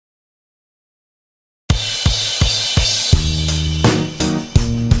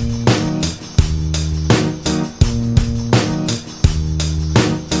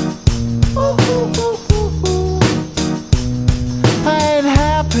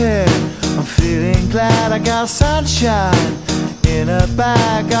I got sunshine in a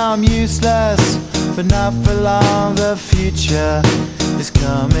bag. I'm useless, but not for long. The future is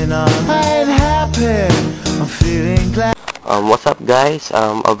coming on. I ain't happy, I'm feeling glad. What's up guys,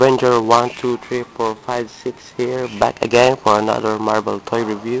 Avenger 1, 2, 3, 4, 5, 6 here, back again for another Marvel toy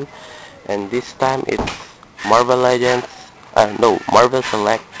review. And this time it's Marvel Legends, Marvel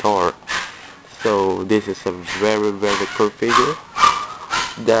Select THOR. So this is a very cool figure.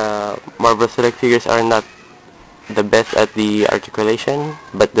 The Marvel Select figures are not the best at the articulation,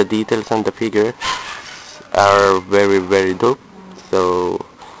 but the details on the figure are very dope. So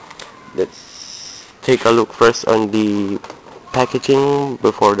let's take a look first on the packaging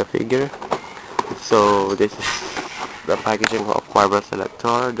before the figure. So this is the packaging of Marvel Select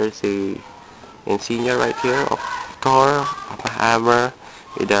THOR. There's a insignia right here of Thor, of a hammer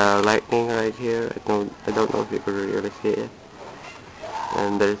with a lightning right here. I don't know if you can really see it.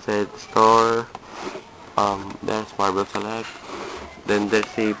 And there's a Thor. There's Marvel Select. Then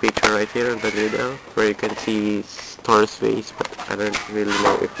there's a picture right here in the middle where you can see Thor's face, but I don't really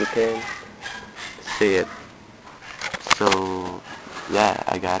know if you can see it. So yeah,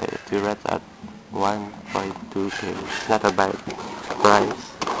 I got it. Two rats at 1.2k. It's not a bad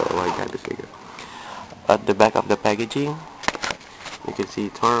price, so I got this figure. At the back of the packaging, you can see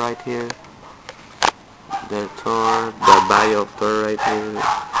Thor right here. The Thor, the bio of Thor right here.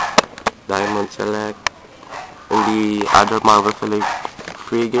 Diamond Select. And the other Marvel Select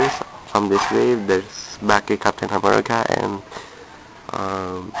figures from this wave, there's Bucky, Captain America, and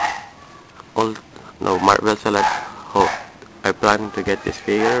Marvel Select Hulk. I plan to get this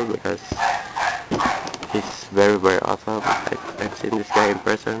figure because he's very awesome. I've seen this guy in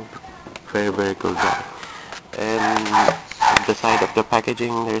person. Very cool guy. And on the side of the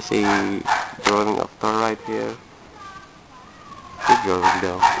packaging, there's a drawing of Thor right here. Good drawing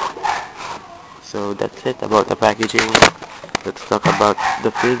though. So that's it about the packaging. Let's talk about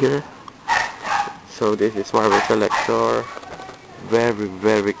the figure. So this is Marvel Select THOR.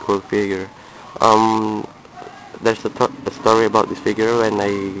 Very cool figure. There's a story about this figure. When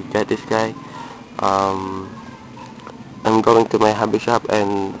I got this guy, I'm going to my hobby shop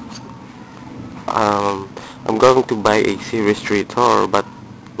and I'm going to buy a Series 3 THOR, but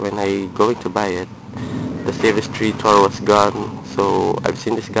when I going to buy it, the Series 3 THOR was gone. So I've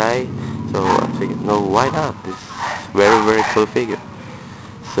seen this guy, so I figured, no, why not? This very cool figure.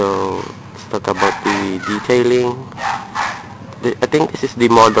 So let's talk about the detailing. I think this is the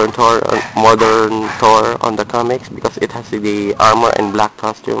modern Thor on the comics because it has the armor and black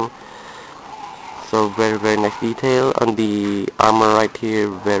costume. So very nice detail on the armor right here.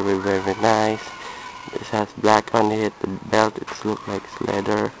 Very nice. This has black on it. The belt, it looks like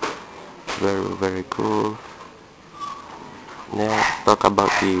leather. Very cool. Now let's talk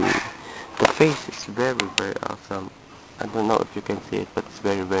about the face. Is very awesome. I don't know if you can see it, but it's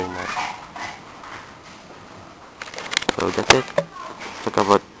very nice. So that's it. Let's talk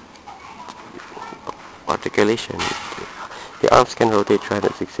about articulation. The arms can rotate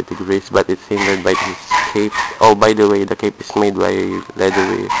 360 degrees, but it's hindered by this cape. Oh, by the way, the cape is made by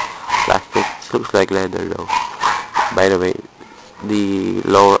leathery plastic. It looks like leather though. By the way, the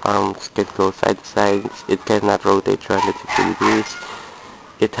lower arms can go side to side. It cannot rotate 360 degrees.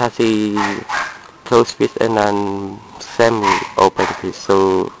 It has a closed fist and a semi-open fist,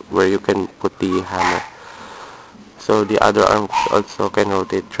 so where you can put the hammer. So the other arms also can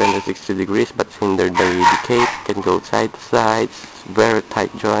rotate 360 degrees, but hindered by the cape. Can go side to side. Very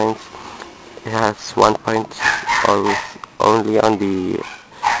tight joints. It has one point always only on the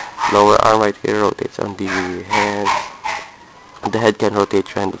lower arm right here. Rotates on the hand. The head can rotate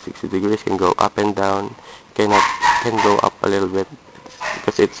 360 degrees. Can go up and down. Can go up a little bit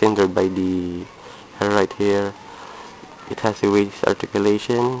because it's hindered by the hair right here. It has a waist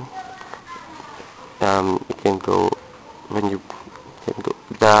articulation. It can go the knee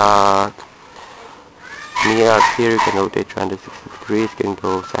up here. You can rotate 360 degrees. Can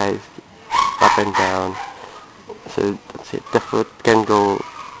go sides up and down. So that's it. The foot can go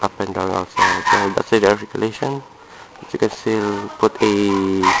up and down also. So that's it, the articulation. You can still put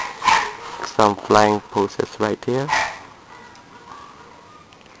some flying poses right here.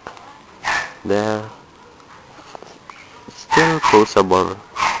 There. It's still poseable.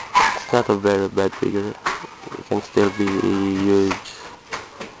 It's not a very bad figure. It can still be a huge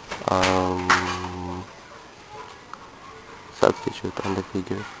substitute on the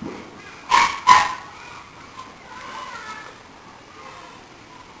figure.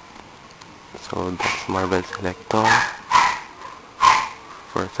 So that's Marvel Select THOR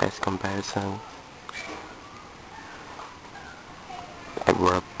for size comparison. I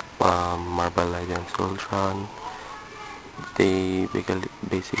Marble Legends Ultron. They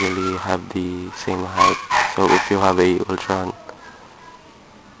basically have the same height. So if you have a Ultron,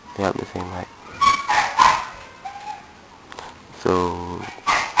 they have the same height. So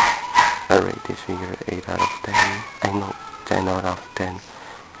I rate this figure 8 out of 10. I know 10 out of 10.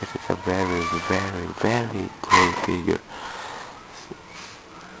 This is a very, very, very cool figure.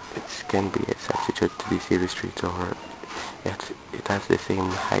 It can be a substitute to the Series 3 Thor. It has the same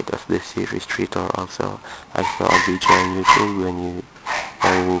height as the Series 3 Thor also. I saw a video on YouTube when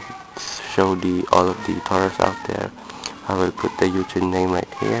you show all of the Thors out there. I will put the YouTube name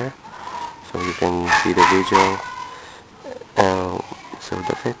right here so you can see the video. So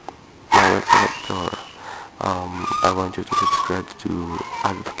that's it. Now let's Select THOR. I want you to subscribe to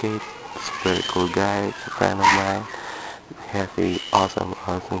Advocate. It's a very cool guy. It's a friend of mine. He has a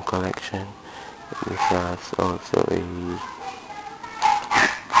awesome collection. This has also a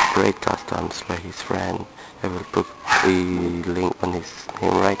great customs by his friend. I will put a link on his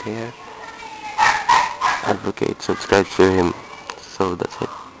name right here. Advocate, subscribe to him. So that's it.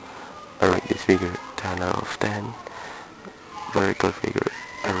 I rate this figure 10 out of 10. Very cool figure.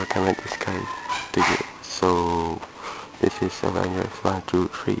 I recommend this guy to you. So this is Avengers 1, 2,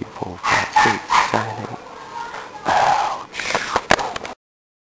 3, 4, 5, 6.